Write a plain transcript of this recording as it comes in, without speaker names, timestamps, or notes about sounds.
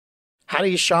How do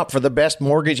you shop for the best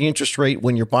mortgage interest rate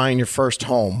when you're buying your first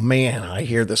home? Man, I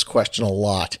hear this question a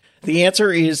lot. The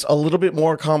answer is a little bit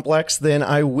more complex than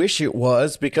I wish it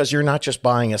was because you're not just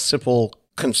buying a simple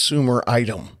consumer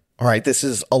item. All right, this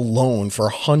is a loan for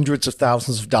hundreds of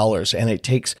thousands of dollars, and it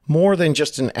takes more than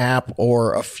just an app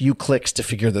or a few clicks to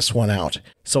figure this one out.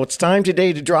 So it's time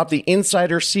today to drop the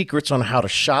insider secrets on how to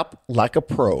shop like a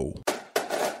pro.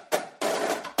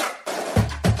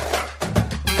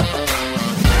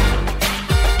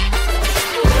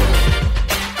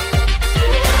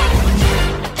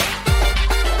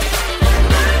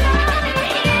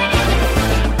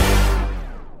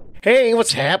 Hey,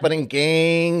 what's happening,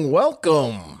 gang?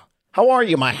 Welcome. How are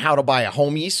you, my How to Buy a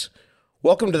Homies?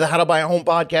 Welcome to the How to Buy a Home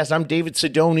podcast. I'm David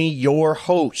Sidoni, your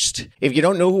host. If you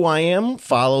don't know who I am,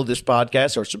 follow this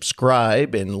podcast or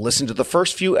subscribe and listen to the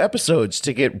first few episodes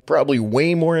to get probably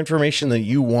way more information than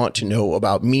you want to know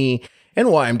about me and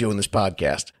why I'm doing this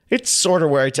podcast. It's sort of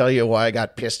where I tell you why I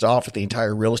got pissed off at the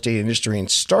entire real estate industry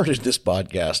and started this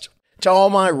podcast. To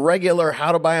all my regular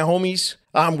How to Buy a Homies,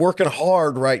 I'm working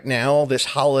hard right now this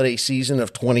holiday season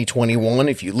of 2021.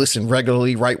 If you listen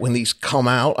regularly right when these come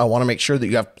out, I want to make sure that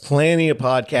you have plenty of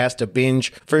podcasts to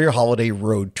binge for your holiday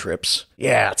road trips.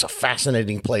 Yeah, it's a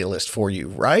fascinating playlist for you,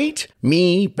 right?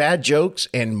 Me, bad jokes,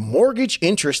 and mortgage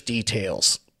interest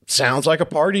details. Sounds like a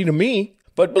party to me.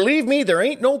 But believe me, there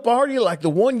ain't no party like the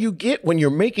one you get when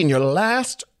you're making your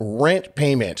last rent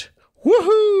payment.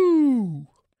 Woohoo!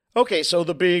 Okay, so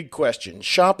the big question,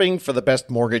 shopping for the best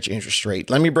mortgage interest rate.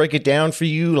 Let me break it down for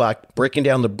you like breaking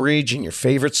down the bridge in your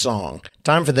favorite song.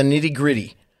 Time for the nitty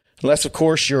gritty. Unless, of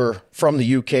course, you're from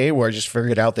the UK, where I just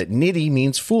figured out that nitty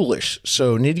means foolish,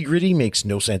 so nitty gritty makes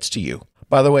no sense to you.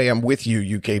 By the way, I'm with you,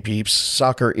 UK peeps.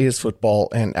 Soccer is football,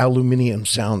 and aluminium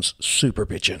sounds super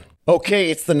bitchin'.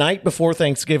 Okay, it's the night before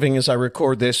Thanksgiving as I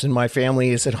record this, and my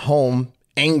family is at home,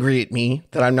 angry at me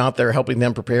that I'm not there helping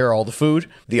them prepare all the food.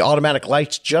 The automatic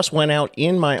lights just went out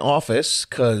in my office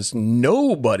because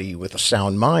nobody with a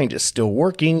sound mind is still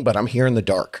working, but I'm here in the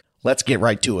dark. Let's get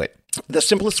right to it. The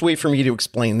simplest way for me to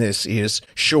explain this is,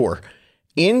 sure,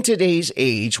 in today's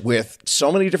age with so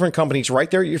many different companies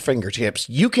right there at your fingertips,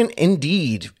 you can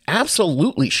indeed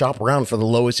absolutely shop around for the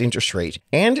lowest interest rate.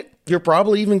 And you're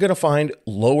probably even going to find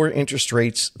lower interest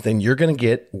rates than you're going to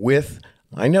get with,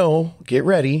 I know, get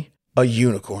ready, a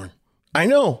unicorn. I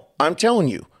know, I'm telling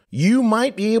you, you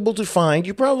might be able to find,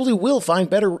 you probably will find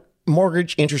better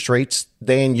mortgage interest rates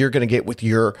than you're going to get with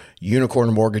your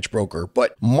unicorn mortgage broker.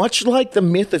 But much like the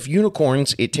myth of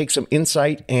unicorns, it takes some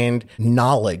insight and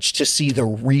knowledge to see the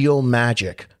real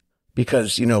magic.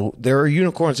 Because, you know, there are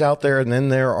unicorns out there and then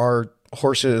there are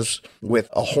horses with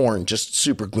a horn just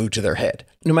super glued to their head.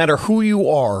 No matter who you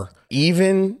are,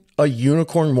 even a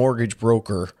unicorn mortgage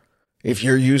broker, if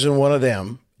you're using one of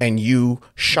them, and you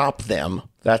shop them,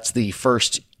 that's the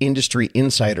first industry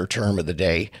insider term of the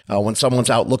day. When someone's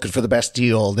out looking for the best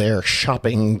deal, they're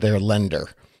shopping their lender.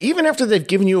 Even after they've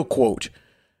given you a quote,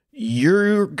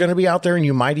 you're going to be out there and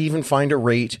you might even find a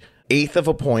rate 1/8 of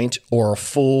a point or a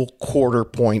full 1/4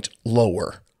 point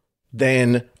lower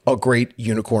than a great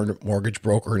unicorn mortgage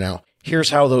broker. Now,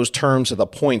 here's how those terms of the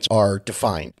points are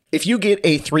defined. If you get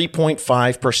a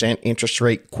 3.5% interest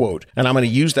rate quote, and I'm going to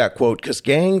use that quote because,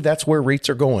 gang, that's where rates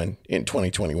are going in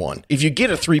 2021. If you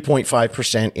get a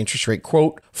 3.5% interest rate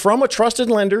quote from a trusted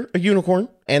lender, a unicorn,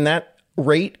 and that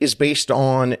rate is based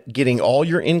on getting all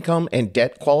your income and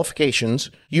debt qualifications,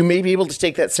 you may be able to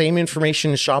take that same information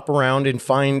and shop around and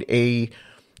find a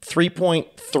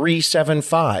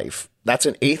 3.375. That's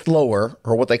an 1/8 lower,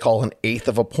 or what they call an 1/8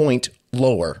 of a point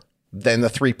lower than the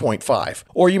 3.5.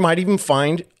 Or you might even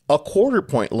find a 1/4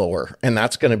 point lower, and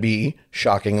that's going to be,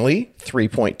 shockingly,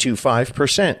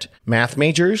 3.25%. Math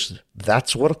majors,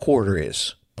 that's what a quarter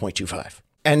is, 0.25.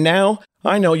 And now,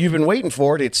 I know you've been waiting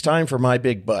for it. It's time for my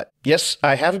big butt. Yes,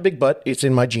 I have a big butt. It's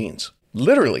in my jeans.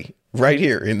 Literally, right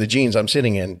here in the jeans I'm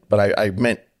sitting in, but I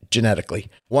meant genetically.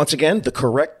 Once again, the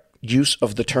correct use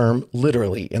of the term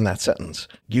literally in that sentence.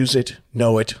 Use it,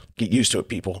 know it, get used to it,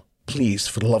 people. Please,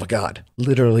 for the love of God.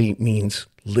 Literally means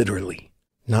literally,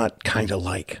 not kind of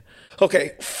like.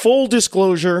 Okay, full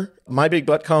disclosure, my big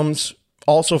butt comes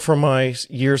also from my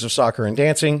years of soccer and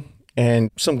dancing and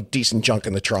some decent junk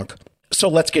in the trunk. So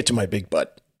let's get to my big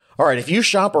butt. All right, if you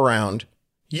shop around,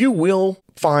 you will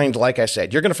find, like I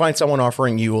said, you're going to find someone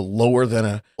offering you a lower than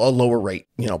a lower rate,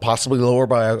 possibly lower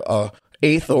by a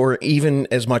 1/8 or even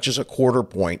as much as a 1/4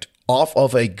 point off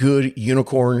of a good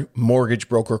unicorn mortgage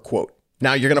broker quote.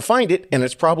 Now, you're going to find it, and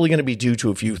it's probably going to be due to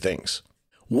a few things.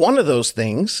 One of those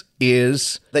things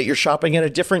is that you're shopping at a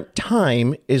different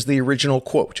time as the original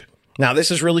quote. Now,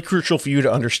 this is really crucial for you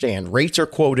to understand. Rates are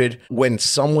quoted when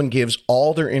someone gives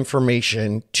all their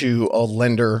information to a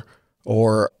lender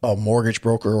or a mortgage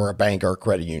broker or a bank or a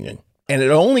credit union. And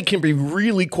it only can be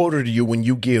really quoted to you when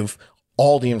you give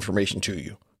all the information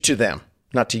to them,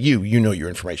 not to you. You know your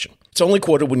information. It's only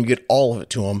quoted when you get all of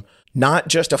it to them, not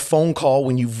just a phone call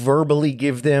when you verbally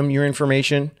give them your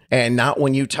information, and not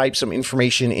when you type some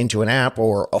information into an app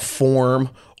or a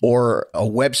form or a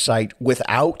website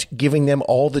without giving them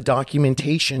all the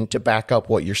documentation to back up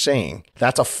what you're saying.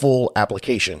 That's a full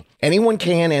application. Anyone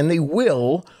can, and they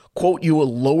will, quote you a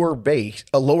lower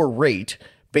rate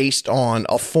based on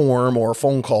a form or a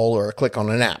phone call or a click on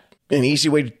an app. An easy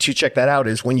way to check that out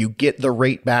is when you get the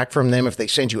rate back from them, if they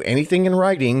send you anything in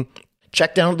writing,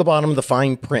 check down at the bottom of the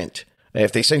fine print.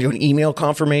 If they send you an email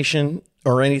confirmation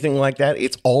or anything like that,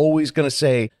 it's always going to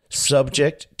say,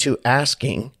 subject to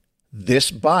asking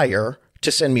this buyer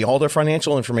to send me all their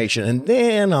financial information, and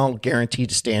then I'll guarantee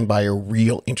to stand by a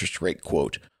real interest rate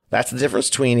quote. That's the difference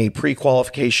between a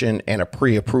pre-qualification and a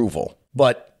pre-approval.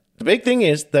 But the big thing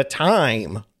is the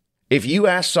time. If you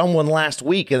asked someone last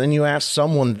week and then you ask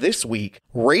someone this week,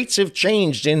 rates have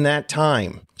changed in that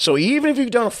time. So even if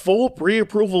you've done a full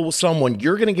pre-approval with someone,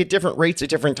 you're going to get different rates at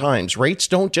different times. Rates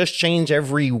don't just change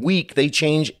every week. They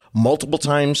change multiple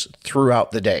times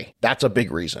throughout the day. That's a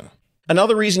big reason.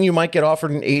 Another reason you might get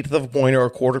offered an eighth of a point or a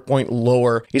quarter point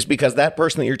lower is because that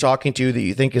person that you're talking to that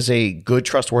you think is a good,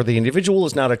 trustworthy individual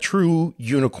is not a true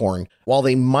unicorn. While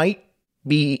they might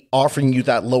be offering you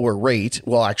that lower rate,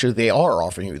 well, actually, they are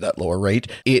offering you that lower rate,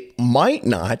 it might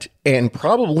not and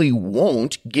probably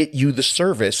won't get you the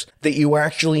service that you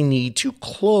actually need to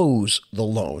close the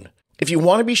loan. If you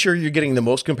want to be sure you're getting the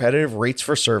most competitive rates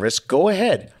for service, go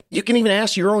ahead. You can even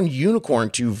ask your own unicorn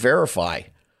to verify.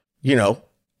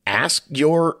 Ask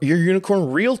your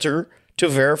unicorn realtor to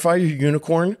verify your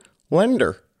unicorn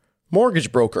lender,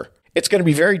 mortgage broker. It's going to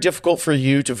be very difficult for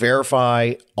you to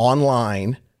verify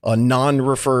online a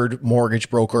non-referred mortgage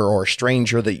broker or a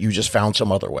stranger that you just found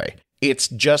some other way. It's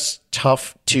just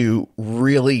tough to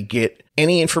really get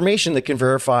any information that can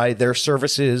verify their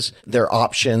services, their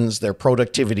options, their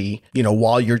productivity,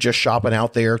 while you're just shopping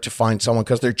out there to find someone,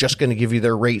 because they're just going to give you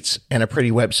their rates and a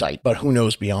pretty website. But who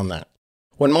knows beyond that?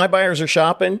 When my buyers are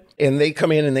shopping and they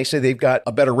come in and they say they've got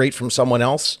a better rate from someone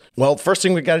else, well, first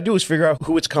thing we got to do is figure out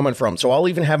who it's coming from. So I'll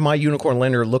even have my unicorn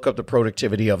lender look up the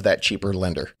productivity of that cheaper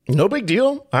lender. No big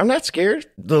deal. I'm not scared.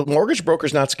 The mortgage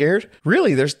broker's not scared.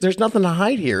 Really, there's nothing to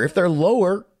hide here. If they're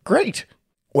lower, great.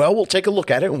 Well, we'll take a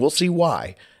look at it and we'll see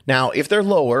why. Now, if they're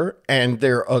lower and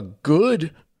they're a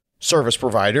good service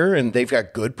provider and they've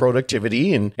got good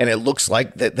productivity and it looks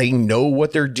like that they know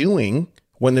what they're doing,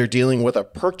 when they're dealing with a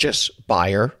purchase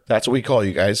buyer, that's what we call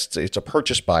you guys. It's a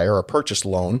purchase buyer, a purchase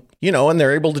loan, and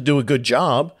they're able to do a good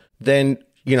job, then,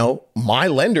 my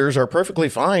lenders are perfectly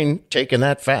fine taking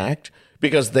that fact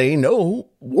because they know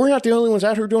we're not the only ones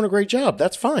out here doing a great job.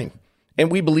 That's fine.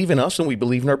 And we believe in us and we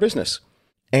believe in our business.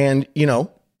 And,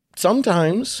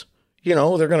 sometimes, they're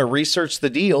going to research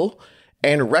the deal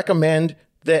and recommend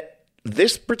that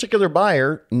this particular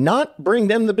buyer not bring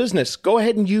them the business. Go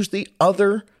ahead and use the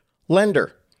other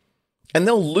lender, and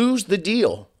they'll lose the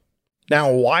deal. Now,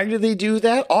 why do they do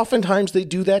that? Oftentimes they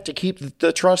do that to keep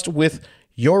the trust with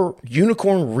your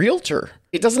unicorn realtor.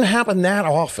 It doesn't happen that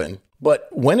often, but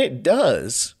when it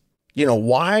does,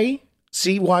 why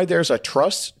there's a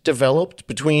trust developed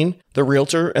between the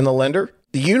realtor and the lender?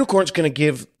 The unicorn's going to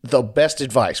give the best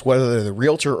advice, whether they're the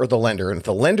realtor or the lender. And if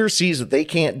the lender sees that they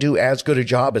can't do as good a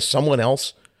job as someone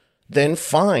else, then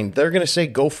fine. They're going to say,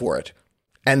 go for it.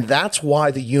 And that's why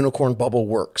the unicorn bubble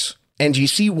works. And you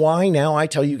see why now I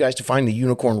tell you guys to find the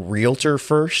unicorn realtor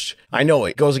first? I know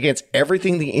it goes against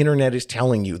everything the internet is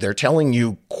telling you. They're telling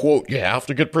you, quote, you have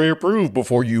to get pre-approved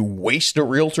before you waste a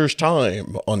realtor's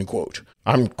time, unquote.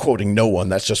 I'm quoting no one.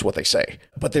 That's just what they say.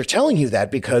 But they're telling you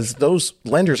that because those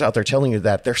lenders out there telling you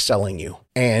that, they're selling you.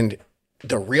 And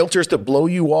the realtors that blow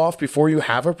you off before you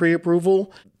have a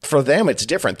pre-approval, for them, it's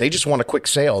different. They just want a quick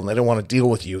sale and they don't want to deal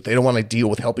with you. They don't want to deal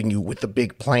with helping you with the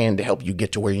big plan to help you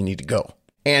get to where you need to go.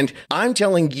 And I'm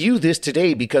telling you this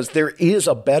today because there is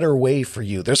a better way for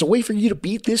you. There's a way for you to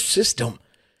beat this system,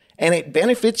 and it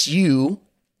benefits you.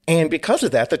 And because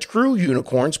of that, the true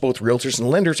unicorns, both realtors and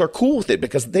lenders, are cool with it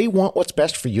because they want what's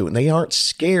best for you and they aren't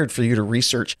scared for you to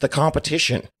research the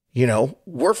competition.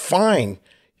 We're fine.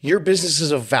 Your business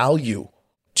is of value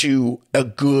to a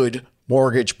good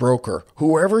mortgage broker.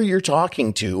 Whoever you're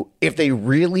talking to, if they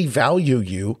really value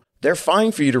you, They're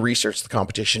fine for you to research the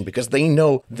competition because they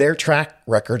know their track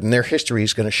record and their history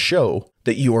is going to show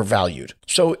that you are valued.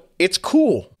 So it's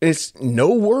cool. It's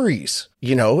no worries.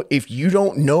 If you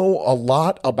don't know a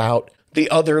lot about the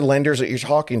other lenders that you're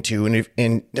talking to,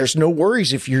 and there's no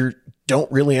worries if you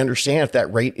don't really understand if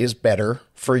that rate is better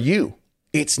for you.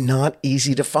 It's not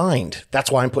easy to find.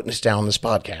 That's why I'm putting this down on this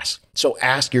podcast. So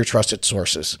ask your trusted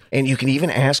sources. And you can even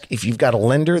ask if you've got a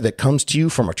lender that comes to you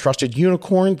from a trusted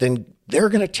unicorn, then they're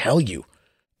going to tell you.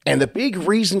 And the big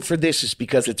reason for this is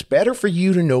because it's better for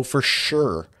you to know for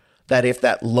sure that if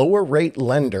that lower rate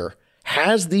lender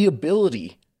has the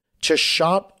ability to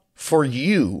shop for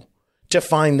you to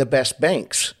find the best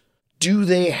banks, do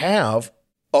they have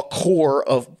a core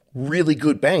of really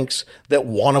good banks that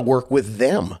want to work with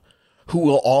them, who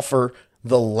will offer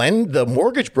the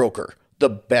mortgage broker the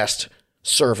best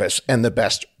service and the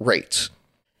best rates?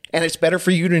 And it's better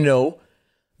for you to know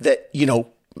that,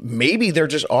 maybe they're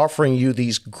just offering you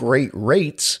these great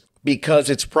rates because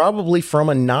it's probably from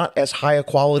a not as high a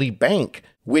quality bank,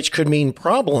 which could mean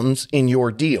problems in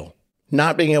your deal.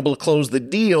 Not being able to close the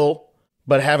deal,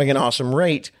 but having an awesome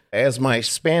rate. As my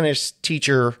Spanish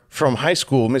teacher from high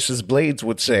school, Mrs. Blades,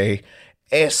 would say,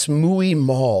 es muy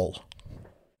mal.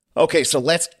 Okay, so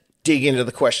let's dig into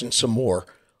the question some more.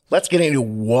 Let's get into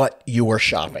what you are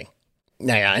shopping.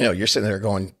 Now, I know you're sitting there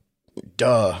going,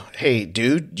 duh. Hey,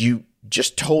 dude, you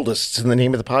just told us it's in the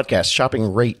name of the podcast,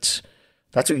 shopping rates.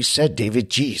 That's what you said, David.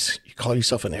 Jeez, you call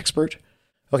yourself an expert?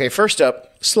 Okay, first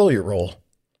up, slow your roll.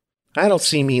 I don't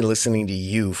see me listening to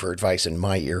you for advice in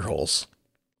my ear holes.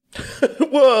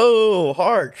 Whoa,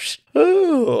 harsh.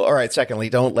 Ooh. All right, secondly,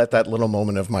 don't let that little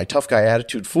moment of my tough guy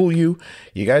attitude fool you.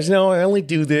 You guys know I only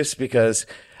do this because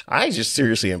I just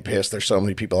seriously am pissed there's so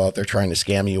many people out there trying to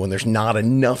scam you, and there's not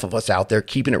enough of us out there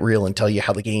keeping it real and tell you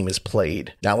how the game is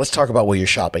played. Now, let's talk about what you're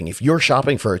shopping. If you're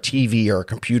shopping for a TV or a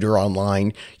computer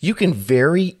online, you can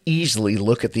very easily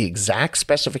look at the exact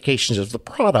specifications of the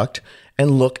product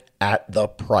and look at the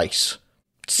price.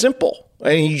 Simple.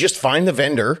 And you just find the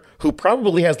vendor who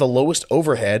probably has the lowest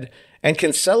overhead and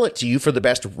can sell it to you for the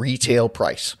best retail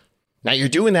price. Now, you're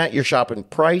doing that, you're shopping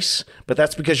price, but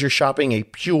that's because you're shopping a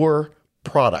pure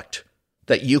product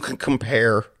that you can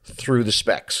compare through the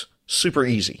specs. Super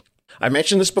easy. I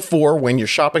mentioned this before. When you're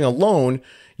shopping alone,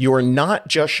 you are not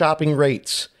just shopping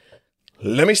rates.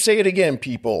 Let me say it again,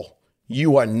 people.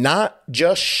 You are not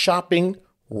just shopping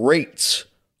rates.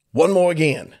 One more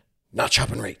again, not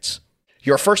shopping rates.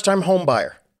 You're a first-time home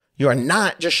buyer. You are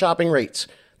not just shopping rates.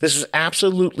 This is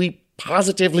absolutely,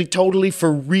 positively, totally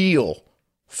for real.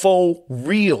 Faux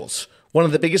reals. One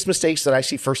of the biggest mistakes that I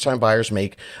see first-time buyers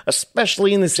make,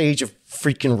 especially in this age of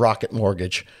freaking Rocket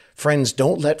Mortgage. Friends,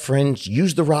 don't let friends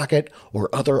use the Rocket or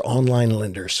other online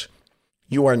lenders.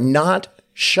 You are not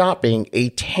shopping a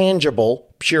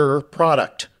tangible, pure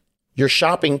product. You're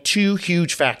shopping two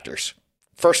huge factors.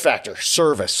 First factor,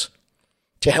 service.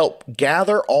 To help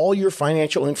gather all your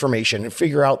financial information and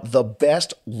figure out the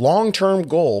best long-term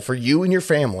goal for you and your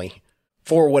family,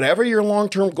 for whatever your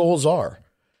long-term goals are,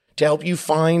 to help you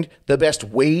find the best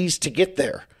ways to get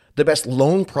there, the best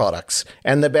loan products,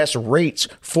 and the best rates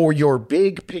for your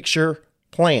big picture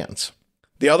plans.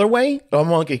 The other way, a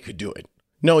monkey could do it.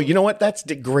 No, you know what? That's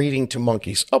degrading to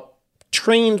monkeys. A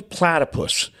trained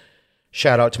platypus.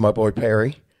 Shout out to my boy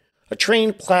Perry. A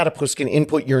trained platypus can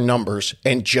input your numbers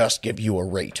and just give you a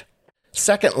rate.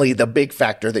 Secondly, the big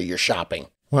factor that you're shopping.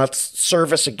 Well, that's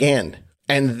service again.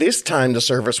 And this time the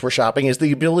service we're shopping is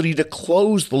the ability to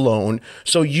close the loan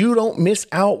so you don't miss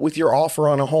out with your offer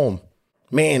on a home.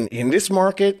 Man, in this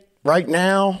market right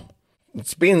now,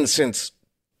 it's been since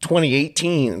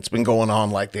 2018, it's been going on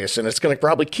like this, and it's going to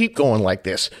probably keep going like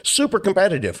this. Super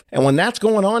competitive. And when that's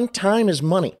going on, time is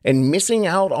money. And missing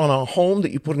out on a home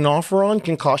that you put an offer on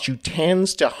can cost you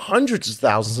tens to hundreds of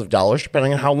thousands of dollars,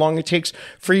 depending on how long it takes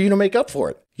for you to make up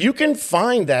for it. You can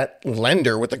find that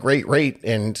lender with a great rate,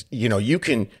 and you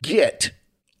can get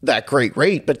that great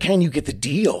rate, but can you get the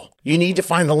deal? You need to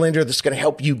find the lender that's going to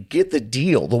help you get the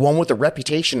deal, the one with the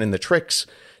reputation and the tricks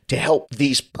to help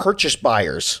these purchase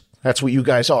buyers. That's what you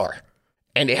guys are.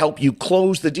 And to help you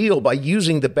close the deal by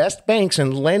using the best banks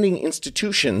and lending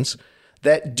institutions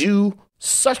that do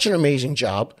such an amazing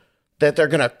job that they're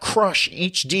going to crush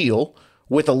each deal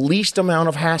with the least amount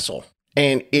of hassle.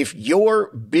 And if your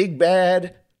big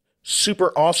bad,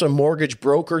 super awesome mortgage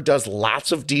broker does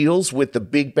lots of deals with the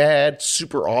big bad,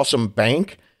 super awesome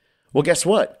bank, well, guess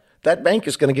what? That bank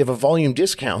is going to give a volume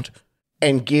discount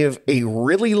and give a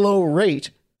really low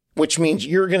rate, which means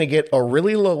you're going to get a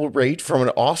really low rate from an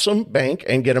awesome bank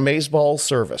and get amazeballs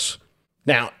service.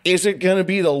 Now, is it going to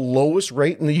be the lowest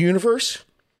rate in the universe?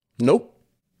 Nope,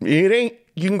 it ain't.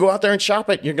 you can go out there and shop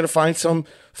it. You're going to find some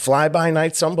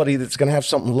fly-by-night somebody that's going to have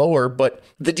something lower. But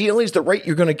the deal is the rate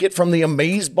you're going to get from the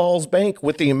Amazeballs Bank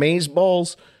with the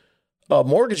Amazeballs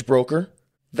mortgage broker,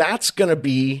 that's going to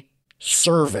be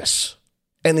service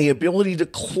and the ability to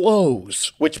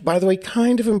close, which, by the way,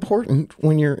 kind of important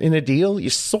when you're in a deal. You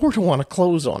sort of want to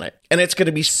close on it, and it's going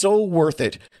to be so worth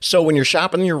it. So when you're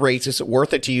shopping your rates, is it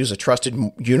worth it to use a trusted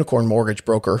unicorn mortgage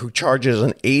broker who charges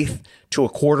 1/8 to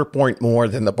 1/4 point more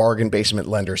than the bargain basement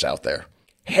lenders out there?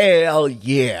 Hell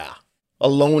yeah. A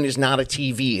loan is not a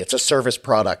TV. It's a service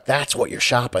product. That's what you're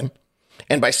shopping.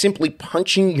 And by simply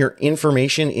punching your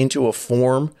information into a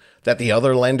form that the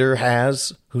other lender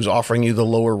has who's offering you the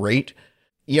lower rate,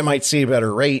 you might see a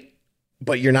better rate,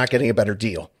 but you're not getting a better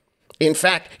deal. In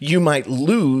fact, you might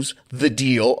lose the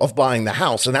deal of buying the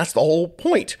house, and that's the whole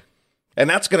point. And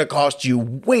that's going to cost you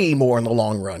way more in the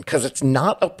long run because it's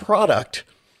not a product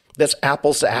that's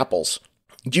apples to apples.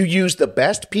 You use the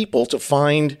best people to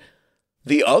find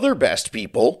the other best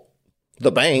people,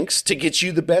 the banks, to get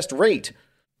you the best rate,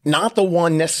 not the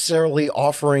one necessarily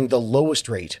offering the lowest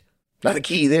rate. Now, the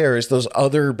key there is those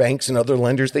other banks and other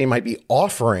lenders, they might be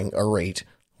offering a rate.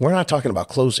 We're not talking about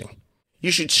closing. You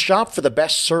should shop for the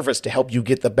best service to help you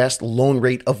get the best loan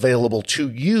rate available to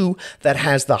you that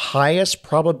has the highest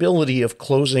probability of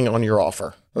closing on your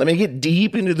offer. Let me get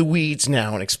deep into the weeds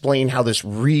now and explain how this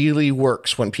really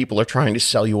works when people are trying to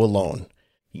sell you a loan.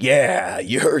 Yeah,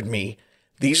 you heard me.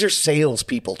 These are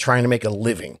salespeople trying to make a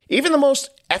living. Even the most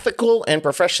ethical and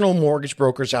professional mortgage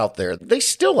brokers out there, they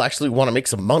still actually want to make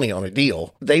some money on a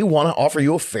deal. They want to offer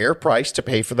you a fair price to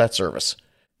pay for that service.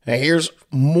 Now, here's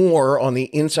more on the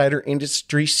insider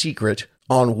industry secret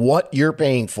on what you're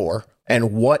paying for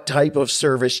and what type of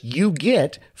service you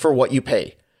get for what you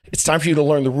pay. It's time for you to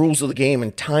learn the rules of the game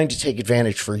and time to take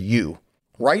advantage for you.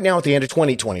 Right now at the end of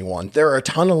 2021, there are a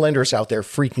ton of lenders out there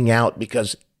freaking out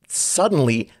because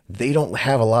suddenly they don't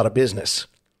have a lot of business.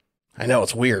 I know,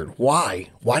 it's weird. Why?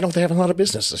 Why don't they have a lot of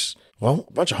businesses? Well,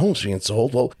 a bunch of homes being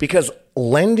sold. Well, because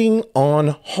lending on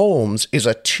homes is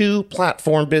a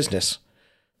two-platform business.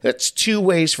 That's two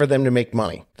ways for them to make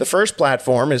money. The first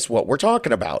platform is what we're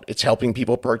talking about. It's helping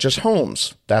people purchase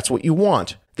homes. That's what you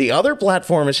want. The other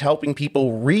platform is helping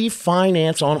people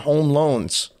refinance on home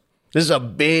loans. This is a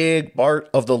big part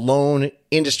of the loan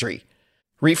industry.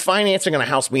 Refinancing on a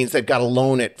house means they've got a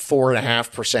loan at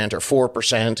 4.5% or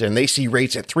 4%, and they see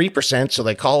rates at 3%, so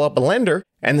they call up a lender,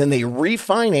 and then they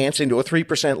refinance into a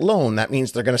 3% loan. That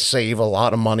means they're going to save a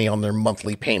lot of money on their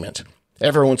monthly payment.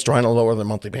 Everyone's trying to lower their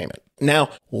monthly payment. Now,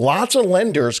 lots of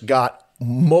lenders got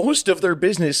most of their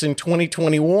business in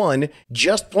 2021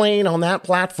 just playing on that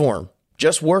platform,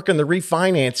 just working the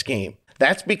refinance game.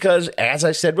 That's because, as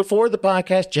I said before the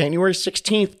podcast, January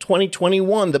 16th,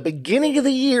 2021, the beginning of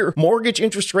the year, mortgage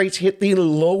interest rates hit the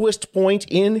lowest point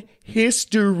in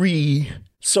history.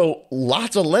 So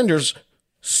lots of lenders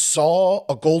saw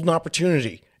a golden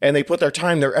opportunity. And they put their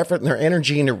time, their effort, and their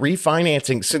energy into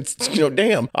refinancing since,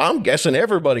 damn, I'm guessing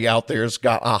everybody out there's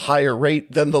got a higher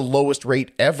rate than the lowest rate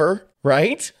ever,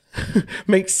 right?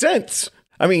 Makes sense.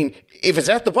 I mean, if it's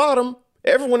at the bottom,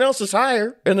 everyone else is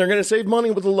higher, and they're going to save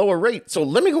money with a lower rate. So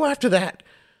let me go after that.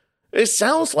 It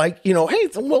sounds like, hey,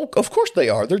 well, of course they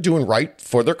are. They're doing right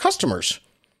for their customers.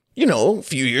 A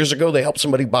few years ago, they helped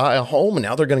somebody buy a home, and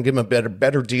now they're going to give them a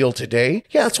better deal today.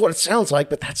 Yeah, that's what it sounds like,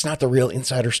 but that's not the real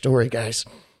insider story, guys.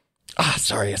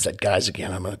 Sorry, I said guys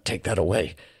again. I'm going to take that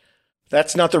away.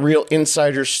 That's not the real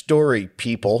insider story,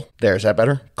 people. There, is that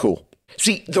better? Cool.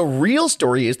 See, the real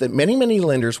story is that many, many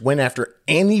lenders went after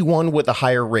anyone with a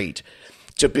higher rate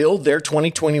to build their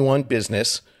 2021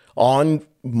 business on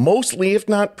mostly, if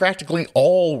not practically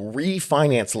all,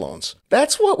 refinance loans.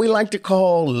 That's what we like to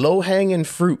call low-hanging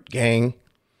fruit, gang.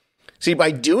 See,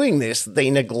 by doing this, they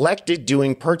neglected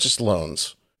doing purchase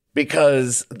loans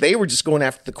because they were just going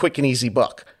after the quick and easy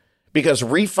buck. Because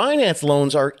refinance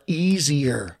loans are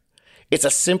easier. It's a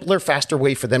simpler, faster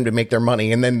way for them to make their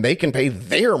money, and then they can pay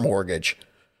their mortgage.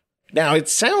 Now, it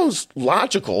sounds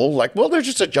logical, like, well, they're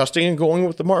just adjusting and going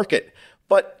with the market.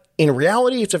 But in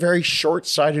reality, it's a very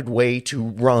short-sighted way to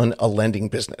run a lending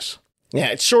business. Yeah,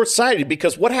 it's short-sighted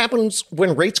because what happens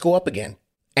when rates go up again?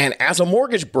 And as a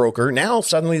mortgage broker, now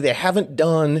suddenly they haven't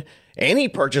done any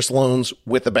purchase loans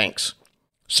with the banks.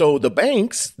 So the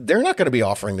banks, they're not going to be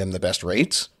offering them the best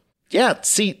rates. Yeah,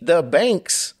 see, the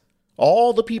banks,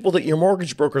 all the people that your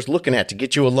mortgage broker's looking at to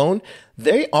get you a loan,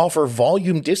 they offer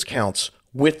volume discounts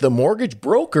with the mortgage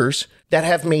brokers that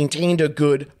have maintained a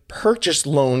good purchase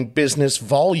loan business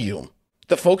volume.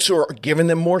 The folks who are giving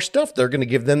them more stuff, they're going to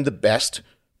give them the best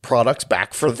products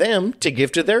back for them to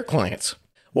give to their clients.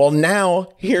 Well, now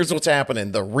here's what's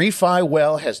happening. The refi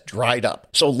well has dried up.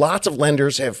 So lots of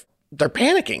lenders they're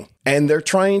panicking and they're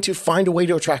trying to find a way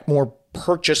to attract more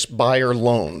purchase buyer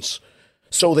loans.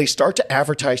 So they start to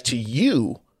advertise to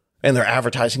you, and they're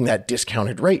advertising that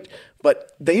discounted rate,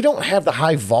 but they don't have the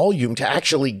high volume to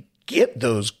actually get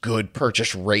those good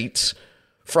purchase rates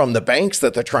from the banks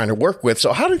that they're trying to work with.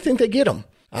 So how do you think they get them?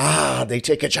 They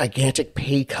take a gigantic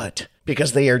pay cut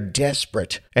because they are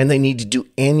desperate and they need to do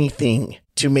anything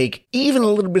to make even a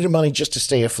little bit of money just to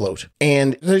stay afloat.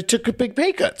 And they took a big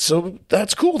pay cut. So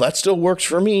that's cool. That still works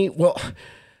for me. Well,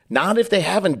 not if they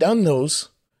haven't done those.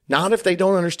 Not if they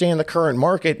don't understand the current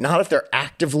market. Not if they're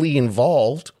actively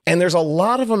involved. And there's a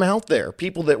lot of them out there.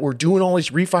 People that were doing all these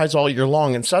refis all year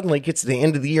long and suddenly it gets to the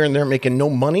end of the year and they're making no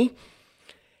money.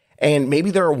 And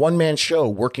maybe they're a one-man show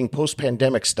working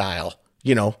post-pandemic style,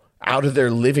 out of their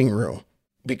living room,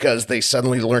 because they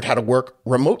suddenly learned how to work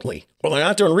remotely. Well, they're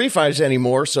not doing refis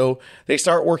anymore, so they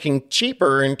start working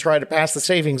cheaper and try to pass the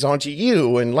savings on to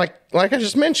you. And like I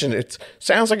just mentioned, it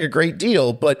sounds like a great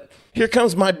deal, but here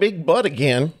comes my big butt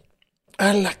again.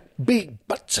 I like big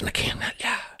butts in a can.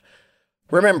 Yeah.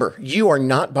 Remember, you are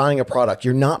not buying a product.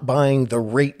 You're not buying the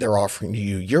rate they're offering to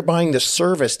you. You're buying the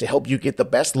service to help you get the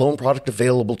best loan product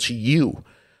available to you,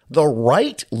 the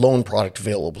right loan product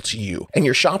available to you. And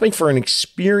you're shopping for an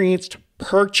experienced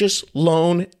purchase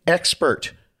loan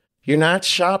expert. You're not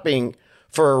shopping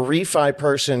for a refi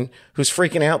person who's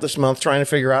freaking out this month trying to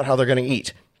figure out how they're going to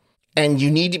eat. And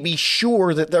you need to be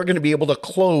sure that they're going to be able to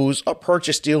close a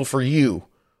purchase deal for you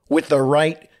with the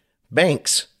right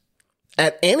banks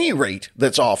at any rate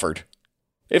that's offered.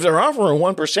 If they're offering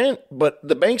 1%, but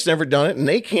the bank's never done it and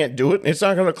they can't do it and it's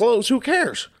not going to close, who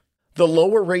cares? The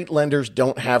lower rate lenders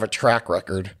don't have a track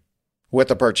record with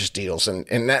the purchase deals.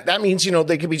 And that means,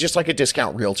 they could be just like a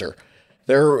discount realtor.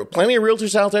 There are plenty of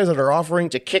realtors out there that are offering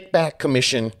to kick back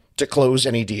commission to close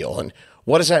any deal. And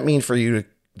what does that mean for you,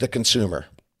 the consumer?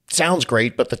 Sounds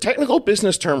great, but the technical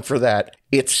business term for that,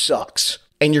 it sucks.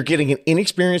 And you're getting an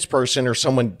inexperienced person or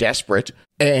someone desperate,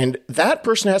 and that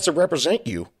person has to represent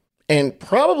you. And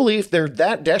probably if they're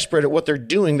that desperate at what they're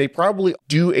doing, they probably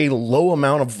do a low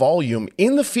amount of volume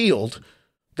in the field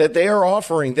that they are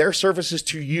offering their services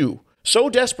to you. So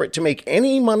desperate to make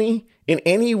any money in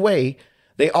any way,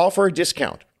 they offer a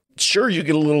discount. Sure, you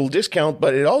get a little discount,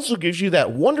 but it also gives you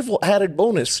that wonderful added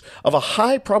bonus of a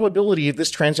high probability of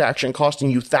this transaction costing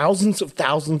you thousands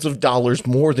of dollars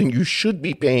more than you should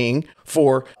be paying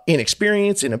for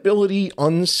inexperience, inability,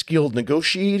 unskilled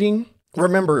negotiating.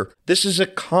 Remember, this is a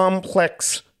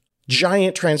complex,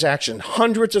 giant transaction,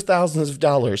 hundreds of thousands of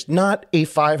dollars, not a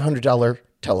 $500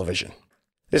 television.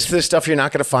 This is the stuff you're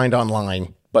not going to find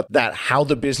online, but that how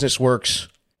the business works,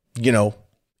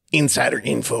 insider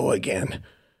info again.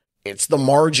 It's the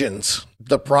margins,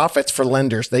 the profits for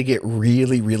lenders. They get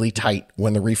really, really tight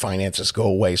when the refinances go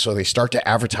away. So they start to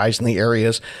advertise in the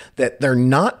areas that they're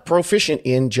not proficient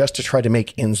in just to try to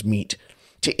make ends meet,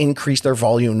 to increase their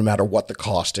volume no matter what the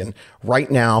cost. And right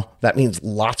now, that means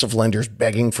lots of lenders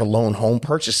begging for loan home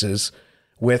purchases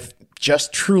with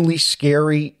just truly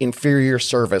scary, inferior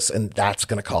service. And that's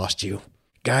going to cost you.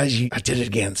 Guys, I did it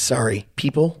again. Sorry.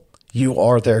 People, you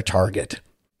are their target.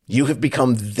 You have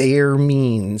become their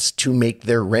means to make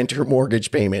their rent or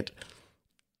mortgage payment.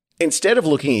 Instead of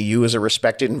looking at you as a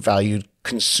respected and valued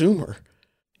consumer,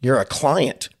 you're a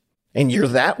client. And you're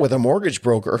that with a mortgage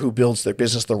broker who builds their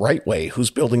business the right way, who's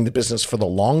building the business for the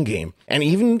long game. And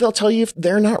even they'll tell you if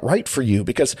they're not right for you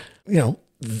because,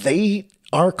 they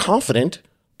are confident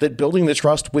that building the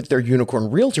trust with their unicorn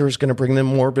realtor is going to bring them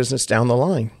more business down the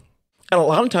line. And a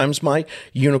lot of times my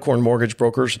unicorn mortgage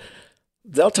brokers,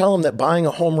 they'll tell them that buying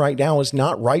a home right now is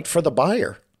not right for the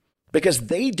buyer because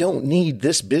they don't need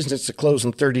this business to close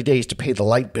in 30 days to pay the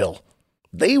light bill.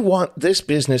 They want this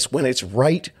business when it's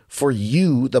right for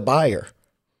you, the buyer.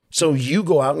 So you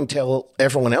go out and tell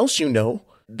everyone else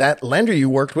that lender you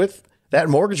worked with, that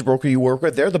mortgage broker you work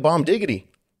with, they're the bomb diggity.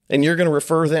 And you're going to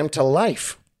refer them to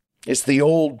life. It's the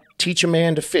old teach a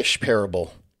man to fish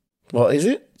parable. Well, is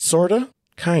it? Sorta?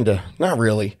 Kinda. Not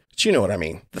really. But you know what I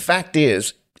mean. The fact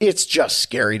is, it's just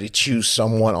scary to choose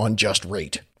someone on just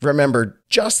rate. Remember,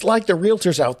 just like the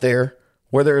realtors out there,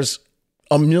 where there's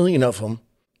a million of them,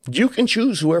 you can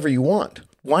choose whoever you want.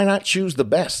 Why not choose the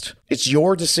best? It's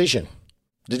your decision.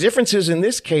 The difference is in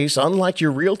this case, unlike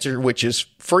your realtor, which is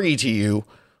free to you,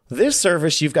 this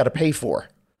service you've got to pay for.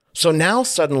 So now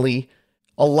suddenly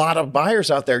a lot of buyers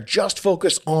out there just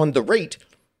focus on the rate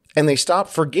and they stop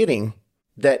forgetting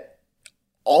that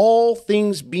all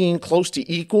things being close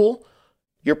to equal,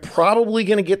 you're probably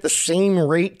going to get the same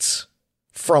rates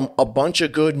from a bunch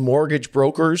of good mortgage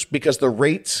brokers because the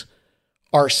rates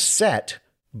are set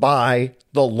by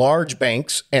the large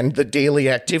banks and the daily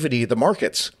activity of the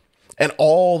markets. And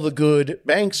all the good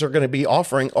banks are going to be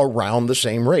offering around the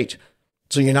same rate.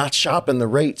 So you're not shopping the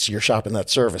rates, you're shopping that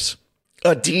service.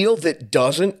 A deal that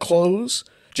doesn't close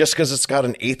just because it's got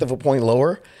an eighth of a point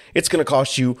lower, it's going to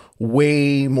cost you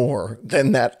way more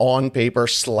than that on paper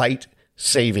slight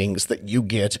savings that you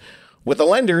get with a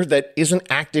lender that isn't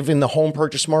active in the home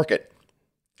purchase market.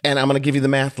 And I'm going to give you the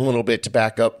math a little bit to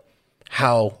back up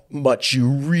how much you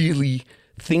really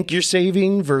think you're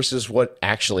saving versus what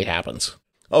actually happens.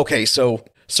 Okay, so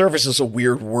service is a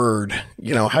weird word.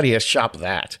 How do you shop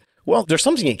that? Well, there's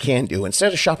something you can do.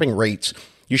 Instead of shopping rates,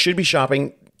 you should be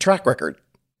shopping track record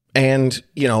and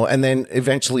then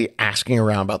eventually asking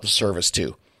around about the service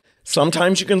too.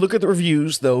 Sometimes you can look at the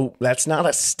reviews, though that's not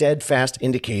a steadfast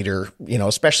indicator,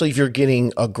 especially if you're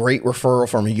getting a great referral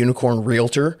from a unicorn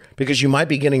realtor, because you might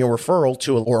be getting a referral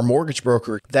to a mortgage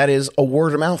broker that is a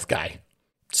word of mouth guy.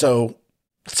 So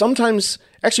sometimes,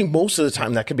 actually most of the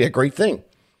time, that could be a great thing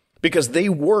because they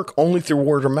work only through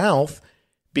word of mouth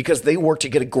because they work to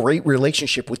get a great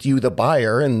relationship with you, the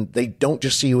buyer, and they don't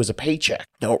just see you as a paycheck.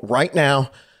 Now, right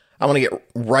now, I want to get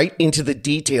right into the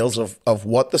details of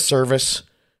what the service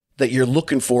that you're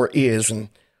looking for is and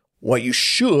what you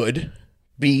should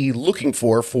be looking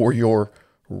for your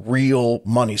real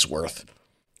money's worth.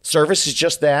 Service is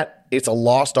just that. It's a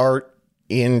lost art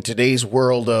in today's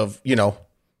world of,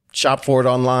 shop for it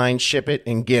online, ship it,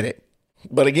 and get it.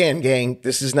 But again, gang,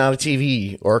 this is not a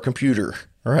TV or a computer,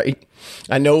 right?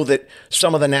 I know that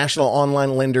some of the national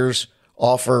online lenders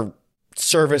offer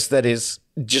service that is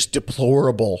just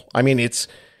deplorable. I mean, it's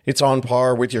on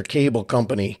par with your cable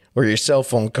company or your cell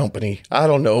phone company. I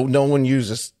don't know. No one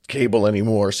uses cable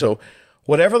anymore. So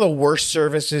whatever the worst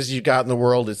services you got in the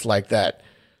world, it's like that.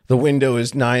 The window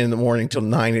is 9 a.m. till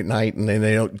 9 p.m. and then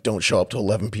they don't show up till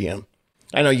 11 p.m.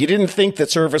 I know you didn't think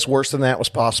that service worse than that was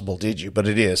possible, did you? But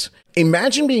it is.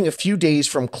 Imagine being a few days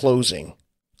from closing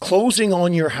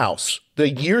on your house, the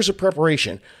years of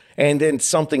preparation, and then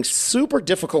something super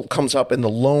difficult comes up in the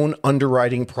loan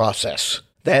underwriting process.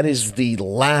 That is the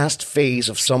last phase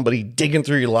of somebody digging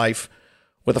through your life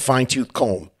with a fine-tooth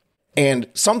comb. And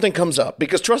something comes up,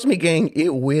 because trust me, gang,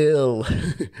 it will.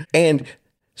 And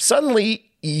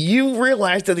suddenly you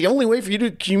realize that the only way for you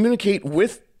to communicate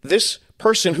with this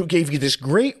person who gave you this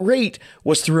great rate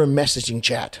was through a messaging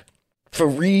chat. For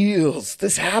reals,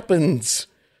 this happens.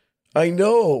 I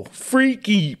know,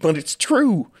 freaky, but it's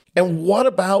true. And what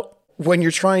about when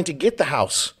you're trying to get the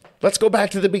house? Let's go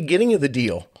back to the beginning of the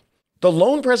deal. The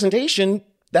loan presentation,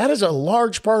 that is a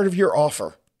large part of your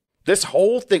offer. This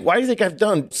whole thing, why do you think I've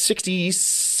done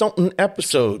 60-something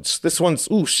episodes? This one's,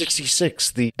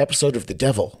 66, the episode of the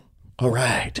devil. All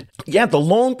right. Yeah, the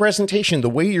loan presentation, the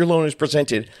way your loan is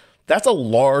presented, that's a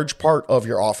large part of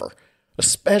your offer,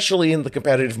 especially in the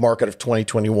competitive market of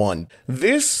 2021.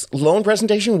 This loan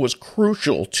presentation was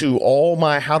crucial to all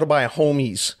my How to Buy a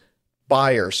Homies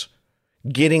buyers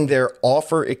getting their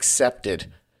offer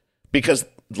accepted, because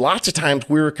lots of times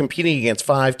we were competing against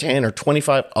 5, 10, or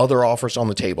 25 other offers on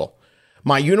the table.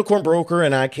 My unicorn broker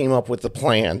and I came up with the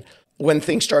plan when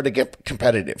things started to get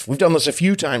competitive. We've done this a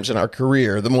few times in our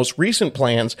career. The most recent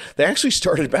plans, they actually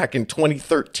started back in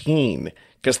 2013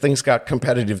 because things got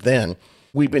competitive then.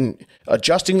 We've been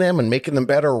adjusting them and making them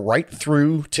better right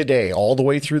through today, all the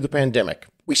way through the pandemic.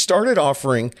 We started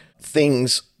offering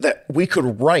things that we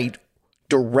could write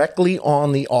directly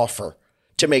on the offer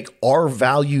to make our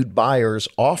valued buyer's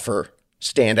offer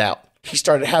stand out. He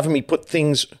started having me put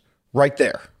things right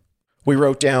there. We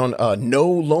wrote down no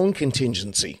loan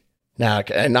contingency. Now,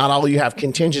 not all you have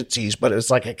contingencies, but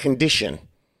it's like a condition,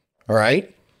 all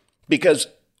right? Because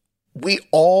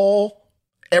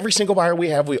every single buyer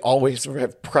we always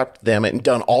have prepped them and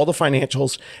done all the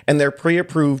financials, and they're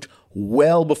pre-approved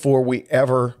well before we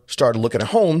ever started looking at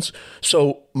homes.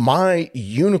 So my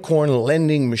unicorn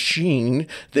lending machine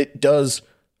that does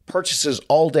purchases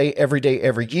all day, every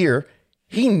year,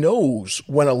 he knows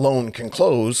when a loan can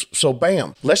close. So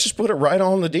bam, let's just put it right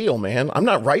on the deal, man. I'm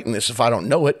not writing this if I don't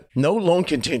know it. No loan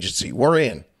contingency. We're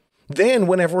in. Then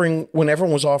when everyone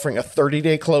was offering a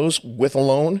 30-day close with a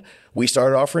loan, we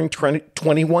started offering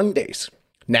 21 days.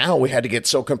 Now we had to get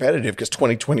so competitive because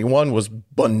 2021 was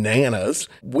bananas.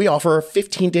 We offer a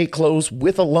 15-day close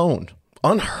with a loan.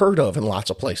 Unheard of in lots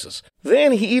of places.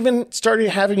 Then he even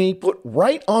started having me put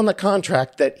right on the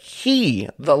contract that he,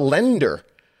 the lender,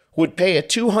 would pay a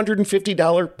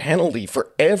 $250 penalty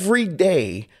for every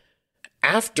day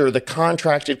after the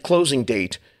contracted closing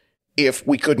date if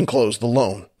we couldn't close the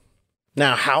loan.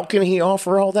 Now, how can he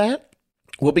offer all that?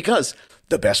 Well, because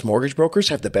the best mortgage brokers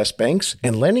have the best banks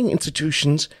and lending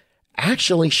institutions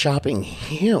actually shopping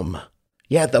him.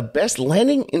 Yeah, the best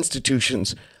lending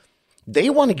institutions, they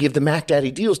want to give the Mac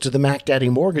Daddy deals to the Mac Daddy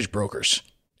mortgage brokers.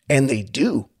 And they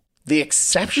do. The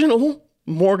exceptional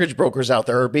mortgage brokers out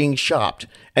there are being shopped.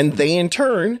 And they, in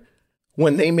turn,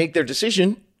 when they make their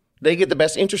decision, they get the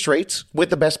best interest rates with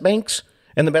the best banks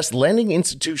and the best lending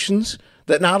institutions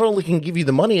that not only can give you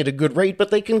the money at a good rate, but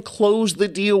they can close the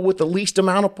deal with the least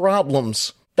amount of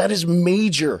problems. That is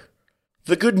major.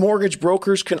 The good mortgage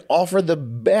brokers can offer the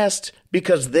best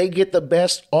because they get the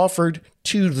best offered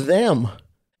to them.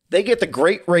 They get the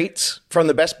great rates from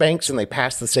the best banks and they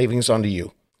pass the savings on to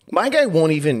you. My guy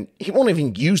won't even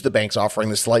use the banks offering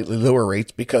the slightly lower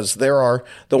rates because there are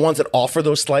the ones that offer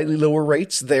those slightly lower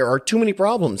rates. There are too many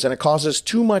problems and it causes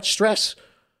too much stress.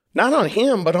 Not on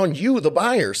him, but on you, the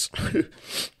buyers.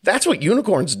 That's what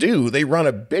unicorns do. They run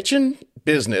a bitchin'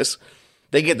 business.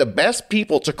 They get the best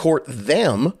people to court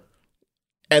them.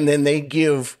 And then they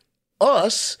give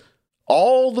us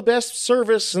all the best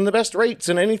service and the best rates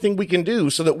and anything we can do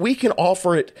so that we can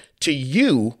offer it to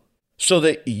you so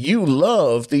that you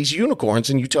love these unicorns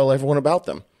and you tell everyone about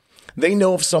them. They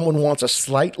know if someone wants a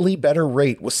slightly better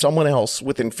rate with someone else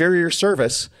with inferior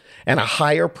service and a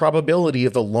higher probability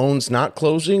of the loans not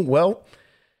closing, well,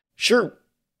 sure,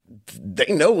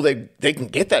 they know they can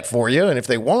get that for you. And if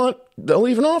they want, they'll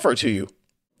even offer it to you.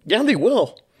 Yeah, they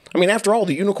will. I mean, after all,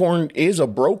 the unicorn is a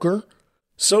broker,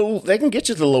 so they can get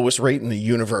you the lowest rate in the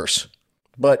universe.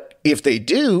 But if they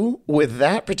do, with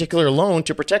that particular loan,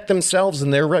 to protect themselves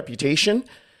and their reputation,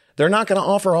 they're not going to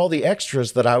offer all the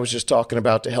extras that I was just talking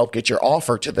about to help get your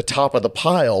offer to the top of the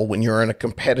pile when you're in a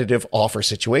competitive offer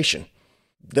situation.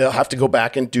 They'll have to go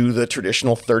back and do the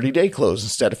traditional 30-day close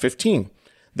instead of 15.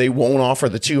 They won't offer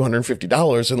the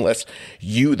 $250 unless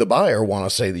you, the buyer, want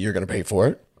to say that you're going to pay for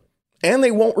it. And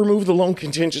they won't remove the loan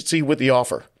contingency with the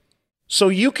offer. So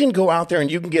you can go out there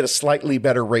and you can get a slightly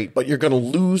better rate, but you're going to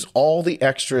lose all the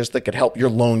extras that could help your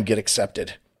loan get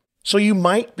accepted. So you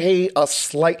might pay a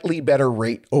slightly better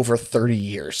rate over 30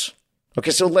 years.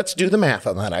 Okay, so let's do the math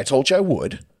on that. I told you I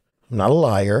would. I'm not a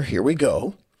liar. Here we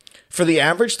go. For the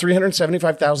average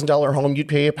 $375,000 home, you'd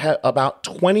pay about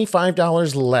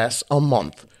 $25 less a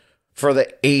month for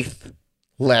the eighth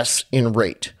less in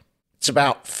rate. It's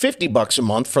about $50 a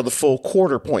month for the full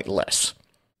quarter point less.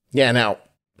 Yeah, now,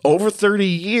 over 30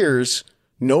 years,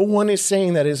 no one is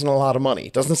saying that isn't a lot of money.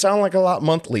 It doesn't sound like a lot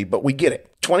monthly, but we get it.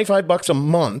 $25 a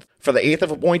month for the eighth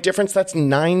of a point difference, that's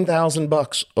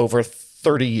 $9,000 over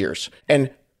 30 years.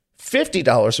 And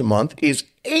 $50 a month is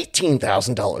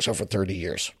 $18,000 over 30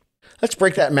 years. Let's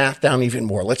break that math down even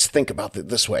more. Let's think about it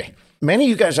this way. Many of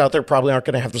you guys out there probably aren't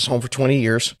going to have this home for 20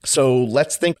 years. So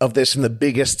let's think of this in the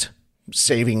biggest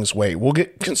savings way. We'll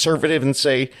get conservative and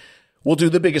say, we'll do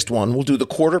the biggest one. We'll do the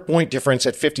quarter point difference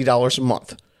at $50 a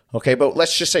month. Okay, but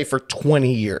let's just say for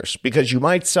 20 years, because you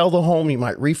might sell the home, you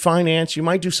might refinance, you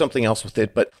might do something else with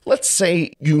it. But let's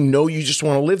say you just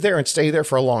want to live there and stay there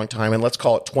for a long time, and let's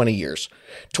call it 20 years.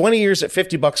 20 years at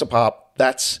 $50 a pop,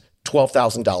 that's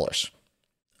 $12,000.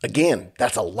 Again,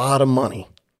 that's a lot of money.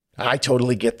 I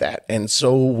totally get that. And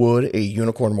so would a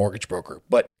unicorn mortgage broker.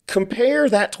 But compare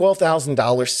that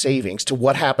 $12,000 savings to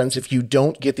what happens if you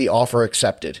don't get the offer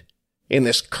accepted in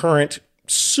this current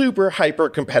super hyper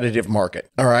competitive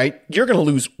market. All right. You're going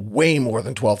to lose way more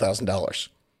than $12,000.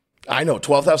 I know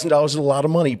 $12,000 is a lot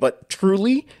of money, but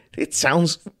truly it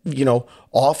sounds,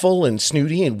 awful and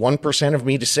snooty and 1% of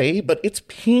me to say, but it's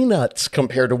peanuts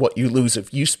compared to what you lose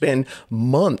if you spend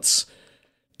months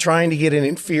trying to get an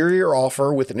inferior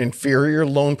offer with an inferior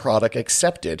loan product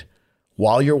accepted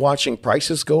while you're watching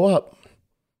prices go up.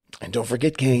 And don't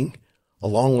forget, gang,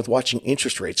 along with watching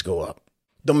interest rates go up.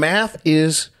 The math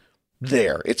is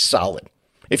there. It's solid.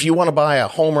 If you want to buy a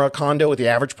home or a condo with the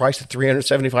average price of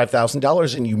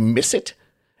 $375,000 and you miss it,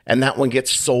 and that one gets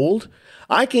sold,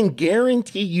 I can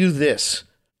guarantee you this.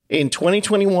 In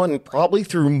 2021 and probably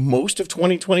through most of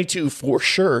 2022 for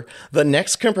sure, the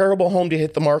next comparable home to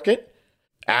hit the market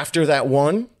after that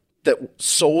one that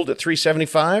sold at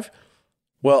 $375,000,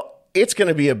 well, it's going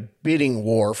to be a bidding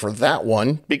war for that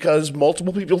one because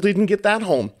multiple people didn't get that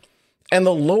home. And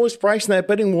the lowest price in that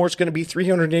bidding war is going to be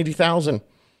 $380,000.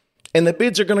 And the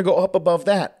bids are going to go up above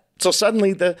that. So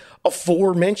suddenly the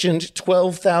aforementioned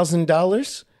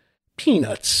 $12,000,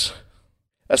 peanuts,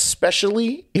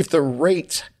 especially if the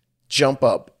rates jump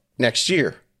up next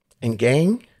year. And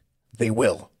gang, they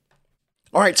will.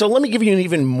 All right, so let me give you an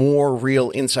even more real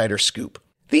insider scoop.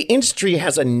 The industry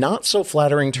has a not so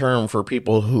flattering term for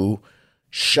people who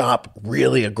shop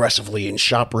really aggressively and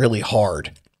shop really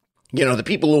hard. The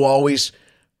people who always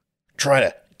try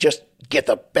to just get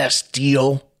the best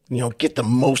deal, get the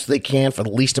most they can for the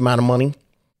least amount of money.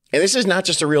 And this is not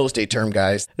just a real estate term,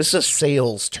 guys. This is a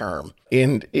sales term.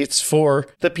 And it's for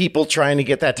the people trying to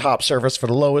get that top service for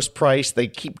the lowest price. They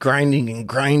keep grinding and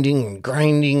grinding and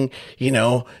grinding,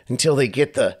 until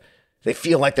they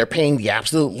feel like they're paying the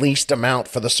absolute least amount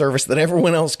for the service that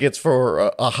everyone else gets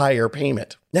for a higher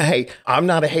payment. Now, hey, I'm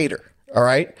not a hater, all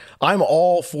right? I'm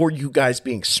all for you guys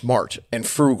being smart and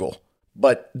frugal.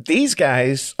 But these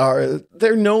guys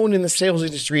they're known in the sales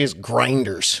industry as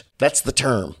grinders. That's the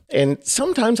term. And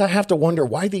sometimes I have to wonder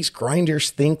why these grinders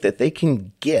think that they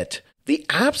can get the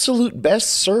absolute best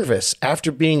service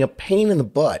after being a pain in the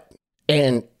butt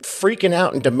and freaking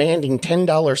out and demanding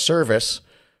 $10 service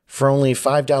for only a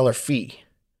 $5 fee.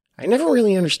 I never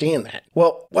really understand that.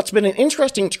 Well, what's been an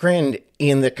interesting trend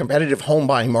in the competitive home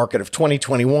buying market of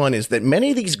 2021 is that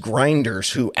many of these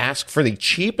grinders who ask for the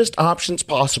cheapest options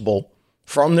possible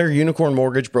from their unicorn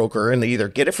mortgage broker, and they either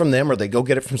get it from them or they go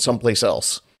get it from someplace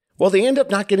else. Well, they end up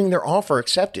not getting their offer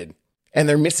accepted, and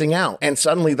they're missing out. And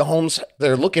suddenly the homes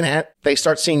they're looking at, they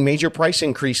start seeing major price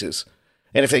increases.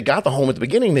 And if they got the home at the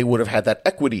beginning, they would have had that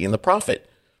equity in the profit.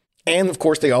 And of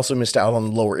course, they also missed out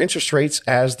on lower interest rates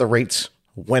as the rates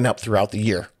went up throughout the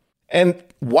year. And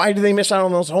why did they miss out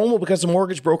on those homes? Well, because the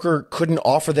mortgage broker couldn't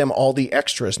offer them all the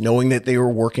extras, knowing that they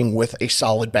were working with a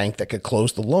solid bank that could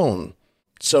close the loan.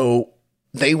 So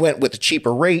they went with a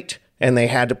cheaper rate, and they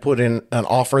had to put in an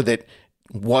offer that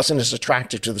wasn't as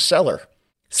attractive to the seller.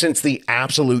 Since the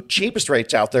absolute cheapest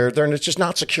rates out there, they're just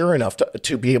not secure enough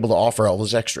to be able to offer all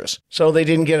those extras. So they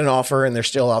didn't get an offer, and they're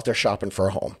still out there shopping for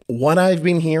a home. What I've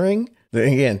been hearing,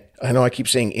 again, I know I keep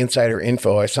saying insider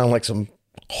info. I sound like some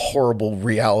horrible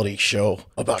reality show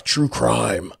about true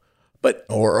crime,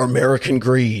 or American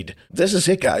greed. This is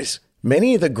it, guys.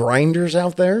 Many of the grinders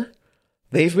out there,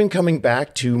 they've been coming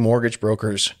back to mortgage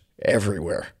brokers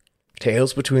everywhere.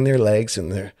 Tails between their legs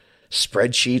and their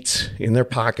spreadsheets in their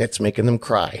pockets, making them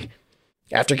cry.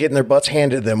 After getting their butts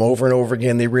handed to them over and over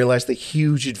again, they realize the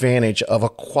huge advantage of a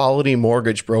quality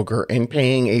mortgage broker and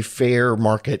paying a fair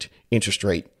market interest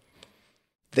rate.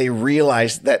 They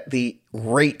realize that the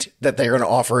rate that they're going to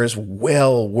offer is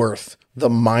well worth the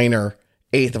minor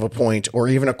eighth of a point or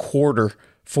even a quarter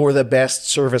for the best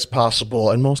service possible.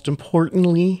 And most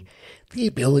importantly, the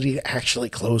ability to actually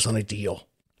close on a deal.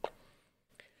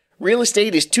 Real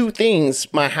estate is two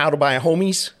things, my how to buy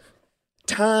homies: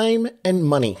 time and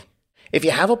money. If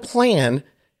you have a plan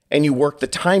and you work the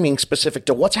timing specific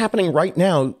to what's happening right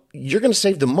now, you're going to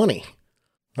save the money.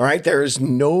 All right. There is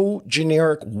no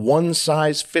generic one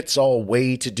size fits all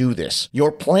way to do this.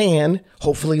 Your plan,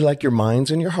 hopefully like your minds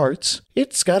and your hearts,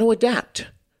 it's got to adapt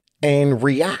and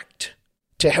react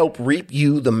to help reap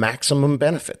you the maximum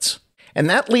benefits. And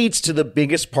that leads to the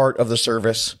biggest part of the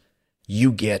service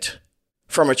you get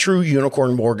from a true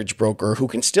unicorn mortgage broker who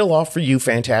can still offer you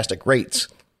fantastic rates.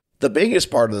 The biggest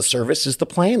part of the service is the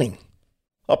planning.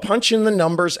 A punch in the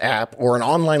numbers app or an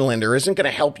online lender isn't going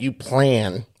to help you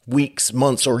plan weeks,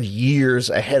 months, or years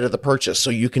ahead of the purchase so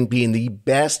you can be in the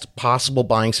best possible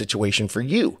buying situation for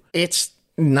you. It's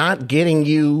not getting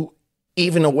you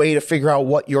even a way to figure out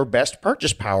what your best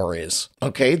purchase power is.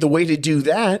 Okay, the way to do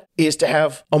that is to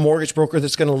have a mortgage broker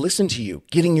that's going to listen to you,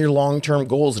 getting your long-term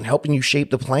goals and helping you shape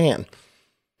the plan.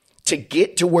 To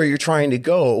get to where you're trying to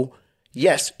go,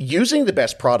 yes, using the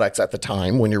best products at the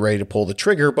time when you're ready to pull the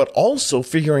trigger, but also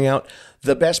figuring out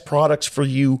the best products for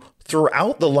you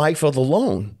throughout the life of the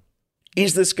loan.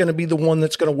 Is this going to be the one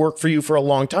that's going to work for you for a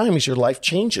long time as your life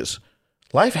changes?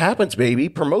 Life happens, baby.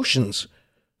 Promotions.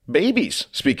 Babies,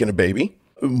 speaking of baby,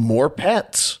 more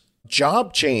pets,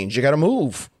 job change, you got to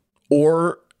move,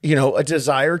 or, a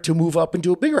desire to move up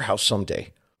into a bigger house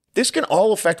someday. This can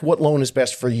all affect what loan is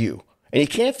best for you. And you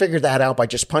can't figure that out by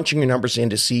just punching your numbers in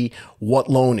to see what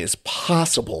loan is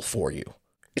possible for you.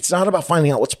 It's not about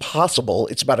finding out what's possible.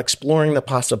 It's about exploring the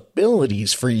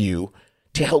possibilities for you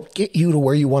to help get you to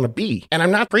where you want to be. And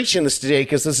I'm not preaching this today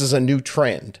because this is a new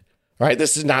trend. Right?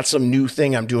 This is not some new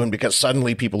thing I'm doing because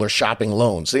suddenly people are shopping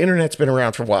loans. The internet's been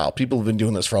around for a while. People have been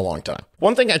doing this for a long time.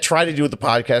 One thing I try to do with the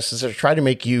podcast is I try to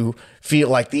make you feel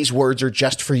like these words are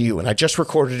just for you. And I just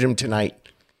recorded them tonight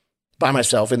by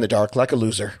myself in the dark like a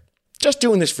loser. Just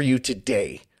doing this for you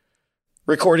today.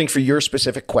 Recording for your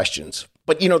specific questions.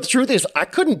 But the truth is I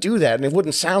couldn't do that and it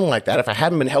wouldn't sound like that if I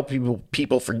hadn't been helping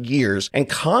people for years and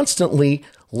constantly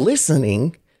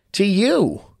listening to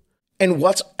you. And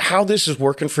how this is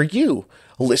working for you,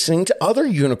 listening to other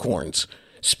unicorns,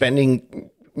 spending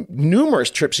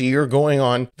numerous trips a year going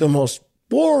on the most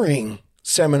boring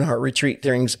seminar, retreat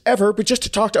things ever, but just to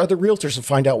talk to other realtors and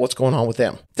find out what's going on with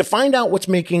them. To find out what's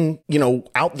making,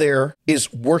 out there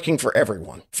is working for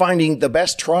everyone. Finding the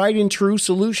best tried and true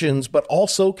solutions, but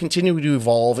also continuing to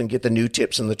evolve and get the new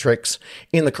tips and the tricks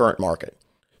in the current market.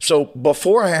 So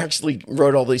before I actually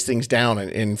wrote all these things down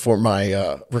and for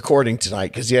my recording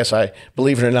tonight, because yes, I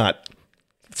believe it or not,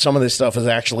 some of this stuff is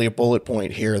actually a bullet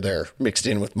point here or there mixed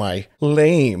in with my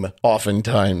lame,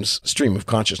 oftentimes, stream of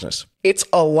consciousness. It's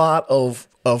a lot of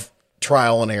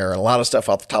trial and error, and a lot of stuff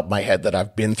off the top of my head that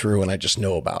I've been through and I just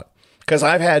know about. Because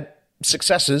I've had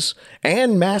successes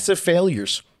and massive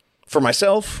failures for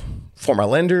myself, for my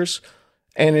lenders,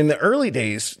 and in the early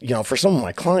days, for some of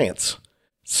my clients.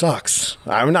 Sucks.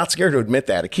 I'm not scared to admit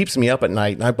that. It keeps me up at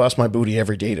night, and I bust my booty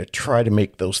every day to try to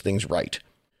make those things right.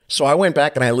 So I went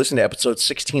back and I listened to episode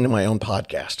 16 of my own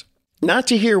podcast. Not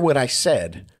to hear what I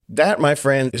said. That, my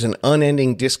friend, is an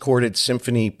unending discorded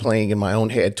symphony playing in my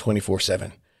own head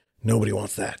 24/7. Nobody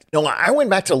wants that. No, I went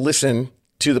back to listen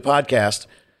to the podcast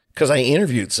because I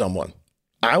interviewed someone.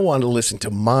 I wanted to listen to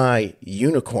my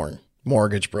unicorn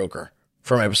mortgage broker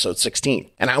from episode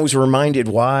 16. And I was reminded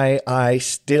why I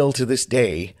still to this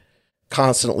day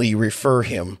constantly refer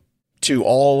him to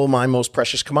all of my most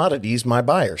precious commodities, my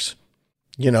buyers.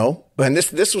 And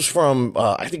this was from,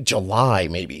 I think, July,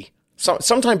 maybe.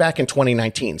 Sometime back in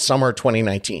 2019, summer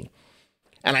 2019.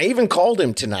 And I even called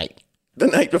him tonight, the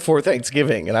night before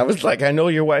Thanksgiving. And I was like, I know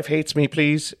your wife hates me.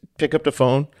 Please pick up the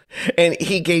phone. And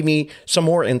he gave me some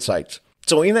more insights.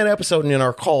 So in that episode and in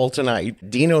our call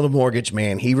tonight, Dino the Mortgage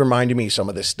Man, he reminded me some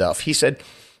of this stuff. He said,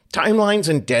 timelines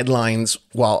and deadlines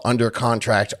while under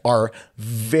contract are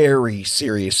very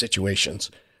serious situations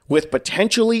with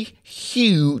potentially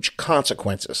huge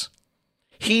consequences.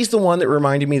 He's the one that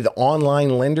reminded me the online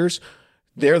lenders,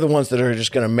 they're the ones that are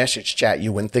just going to message chat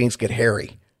you when things get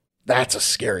hairy. That's a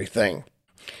scary thing.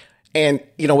 And,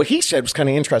 what he said was kind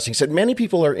of interesting. He said many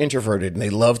people are introverted and they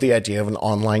love the idea of an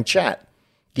online chat.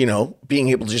 Being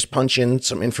able to just punch in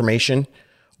some information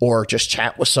or just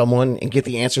chat with someone and get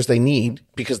the answers they need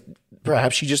because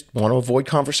perhaps you just want to avoid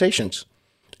conversations.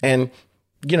 And,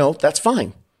 that's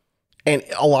fine. And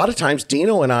a lot of times,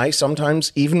 Dino and I,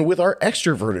 sometimes even with our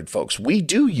extroverted folks, we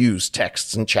do use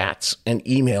texts and chats and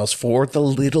emails for the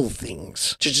little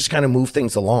things to just kind of move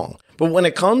things along. But when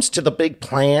it comes to the big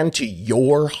plan, to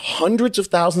your hundreds of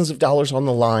thousands of dollars on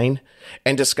the line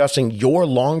and discussing your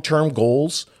long-term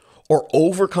goals or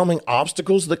overcoming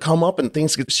obstacles that come up and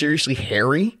things get seriously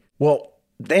hairy, well,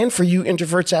 then for you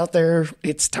introverts out there,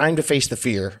 it's time to face the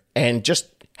fear and just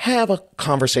have a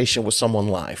conversation with someone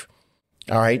live.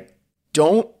 All right?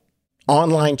 Don't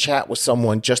online chat with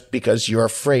someone just because you're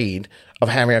afraid of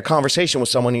having a conversation with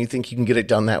someone and you think you can get it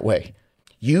done that way.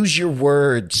 Use your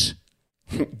words.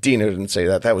 Dino didn't say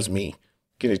that. That was me.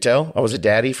 Can you tell? I was a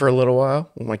daddy for a little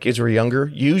while when my kids were younger.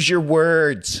 Use your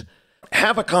words.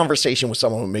 Have a conversation with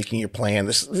someone making your plan.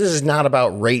 This is not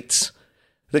about rates.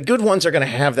 The good ones are going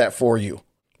to have that for you.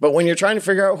 But when you're trying to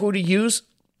figure out who to use,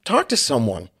 talk to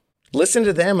someone. Listen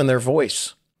to them and their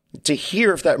voice to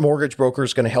hear if that mortgage broker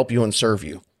is going to help you and serve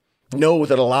you. Know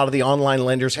that a lot of the online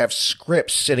lenders have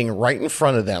scripts sitting right in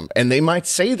front of them, and they might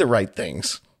say the right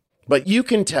things, but you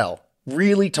can tell.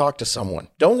 Really talk to someone.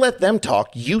 Don't let them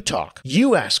talk. You talk.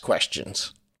 You ask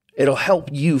questions. It'll help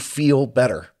you feel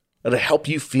better. It'll help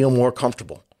you feel more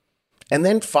comfortable. And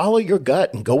then follow your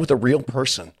gut and go with a real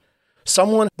person.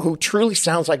 Someone who truly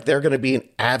sounds like they're going to be an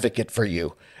advocate for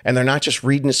you. And they're not just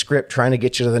reading a script trying to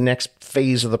get you to the next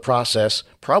phase of the process,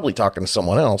 probably talking to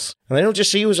someone else. And they don't just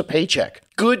see you as a paycheck.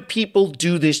 Good people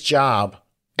do this job,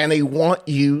 and they want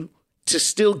you to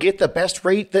still get the best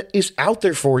rate that is out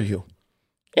there for you.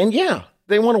 And yeah,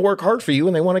 they want to work hard for you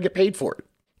and they want to get paid for it.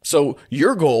 So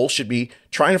your goal should be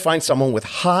trying to find someone with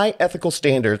high ethical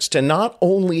standards to not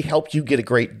only help you get a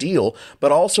great deal,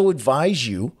 but also advise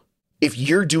you if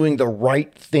you're doing the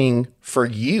right thing for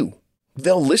you.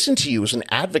 They'll listen to you as an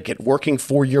advocate working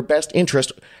for your best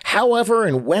interest, however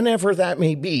and whenever that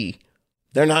may be.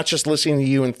 They're not just listening to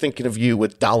you and thinking of you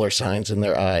with dollar signs in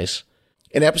their eyes.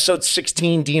 In episode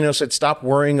 16, Dino said, stop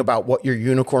worrying about what your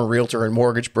unicorn realtor and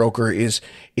mortgage broker is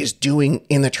doing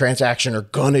in the transaction or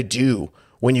gonna do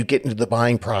when you get into the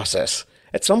buying process.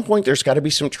 At some point, there's got to be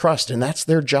some trust, and that's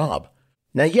their job.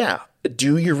 Now, yeah,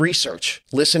 do your research.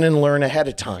 Listen and learn ahead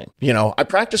of time. I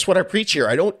practice what I preach here.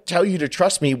 I don't tell you to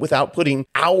trust me without putting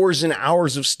hours and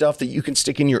hours of stuff that you can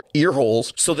stick in your ear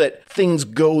holes so that things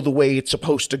go the way it's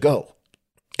supposed to go.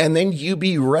 And then you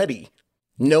be ready,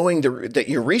 knowing that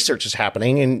your research is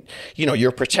happening and,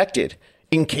 you're protected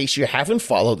in case you haven't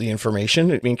followed the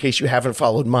information, in case you haven't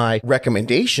followed my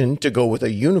recommendation to go with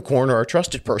a unicorn or a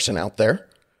trusted person out there.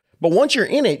 But once you're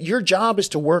in it, your job is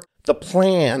to work the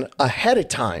plan ahead of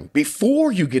time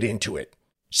before you get into it,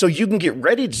 so you can get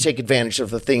ready to take advantage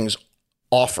of the things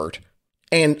offered.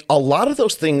 And a lot of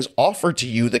those things offered to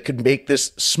you that could make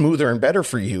this smoother and better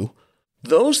for you,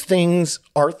 those things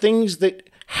are things that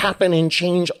happen and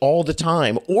change all the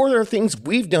time, or they're things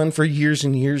we've done for years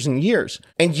and years and years.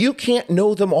 And you can't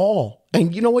know them all.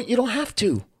 And you know what? You don't have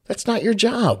to. That's not your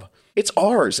job. It's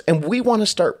ours. And we want to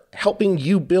start helping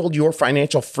you build your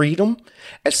financial freedom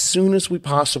as soon as we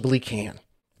possibly can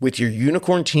with your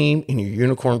unicorn team in your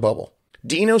unicorn bubble.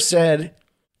 Dino said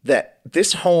that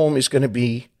this home is going to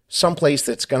be someplace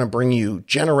that's going to bring you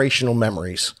generational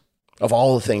memories of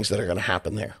all the things that are going to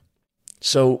happen there.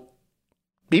 So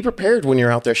be prepared when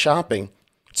you're out there shopping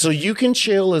so you can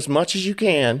chill as much as you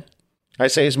can. I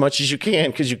say as much as you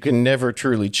can because you can never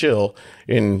truly chill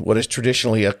in what is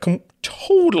traditionally a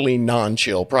totally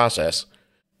non-chill process.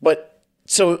 But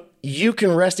so you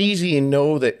can rest easy and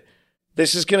know that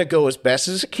this is going to go as best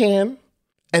as it can.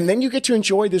 And then you get to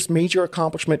enjoy this major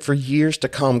accomplishment for years to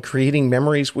come, creating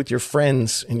memories with your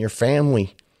friends and your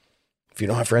family. If you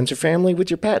don't have friends or family, with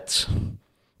your pets.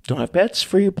 Don't have pets,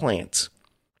 for your plants.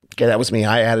 Okay, that was me.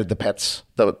 I added the pets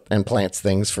and plants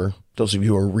things for those of you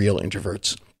who are real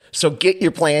introverts. So get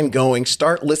your plan going.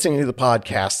 Start listening to the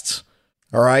podcasts.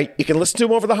 All right? You can listen to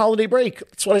them over the holiday break.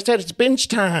 That's what I said. It's binge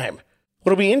time.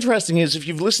 What'll be interesting is if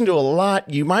you've listened to a lot,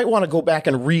 you might want to go back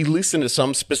and re-listen to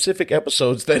some specific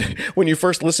episodes that when you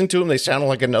first listened to them, they sounded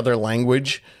like another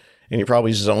language and you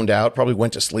probably zoned out, probably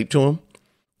went to sleep to them.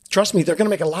 Trust me, they're going to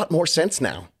make a lot more sense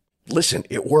now. Listen,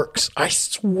 it works. I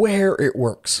swear it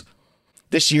works.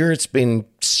 This year, it's been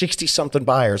 60-something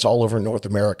buyers all over North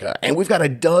America, and we've got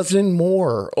over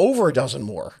a dozen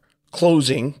more,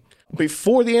 closing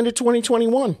before the end of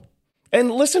 2021.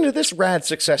 And listen to this rad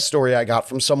success story I got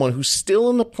from someone who's still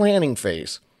in the planning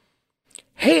phase.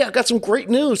 Hey, I got some great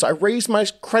news. I raised my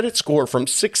credit score from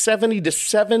 670 to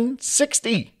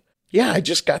 760. Yeah, I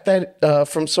just got that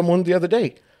from someone the other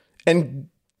day. And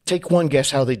take one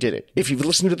guess how they did it. If you've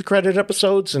listened to the credit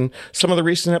episodes and some of the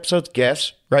recent episodes,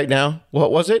 guess right now.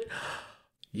 What was it?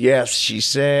 Yes, she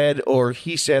said, or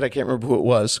he said, I can't remember who it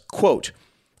was. Quote,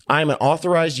 I'm an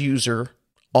authorized user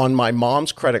on my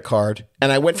mom's credit card, and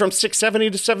I went from 670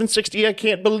 to 760. I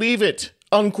can't believe it.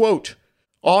 Unquote.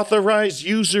 Authorized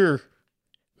user.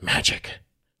 Magic.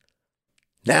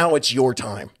 Now it's your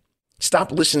time.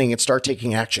 Stop listening and start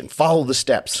taking action. Follow the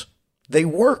steps. They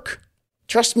work.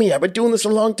 Trust me, I've been doing this a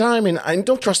long time, and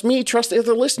don't trust me, trust the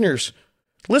other listeners.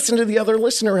 Listen to the other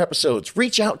listener episodes.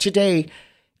 Reach out today.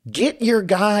 Get your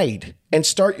guide and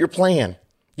start your plan.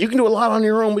 You can do a lot on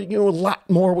your own, but you can do a lot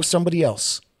more with somebody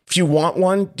else. If you want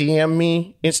one, DM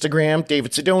me, Instagram,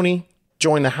 David Sidoni.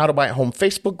 Join the How to Buy a Home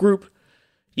Facebook group.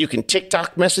 You can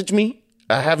TikTok message me.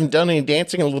 I haven't done any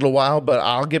dancing in a little while, but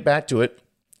I'll get back to it.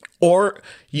 Or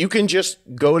you can just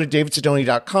go to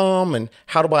davidsidoni.com and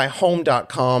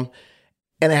howtobuyahome.com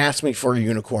and ask me for a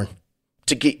unicorn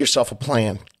to get yourself a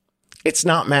plan. It's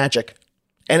not magic,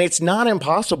 and it's not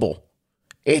impossible.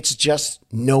 It's just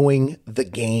knowing the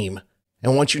game.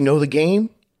 And once you know the game,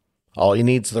 all you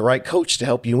need is the right coach to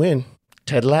help you in.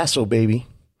 Ted Lasso, baby.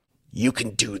 You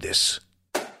can do this.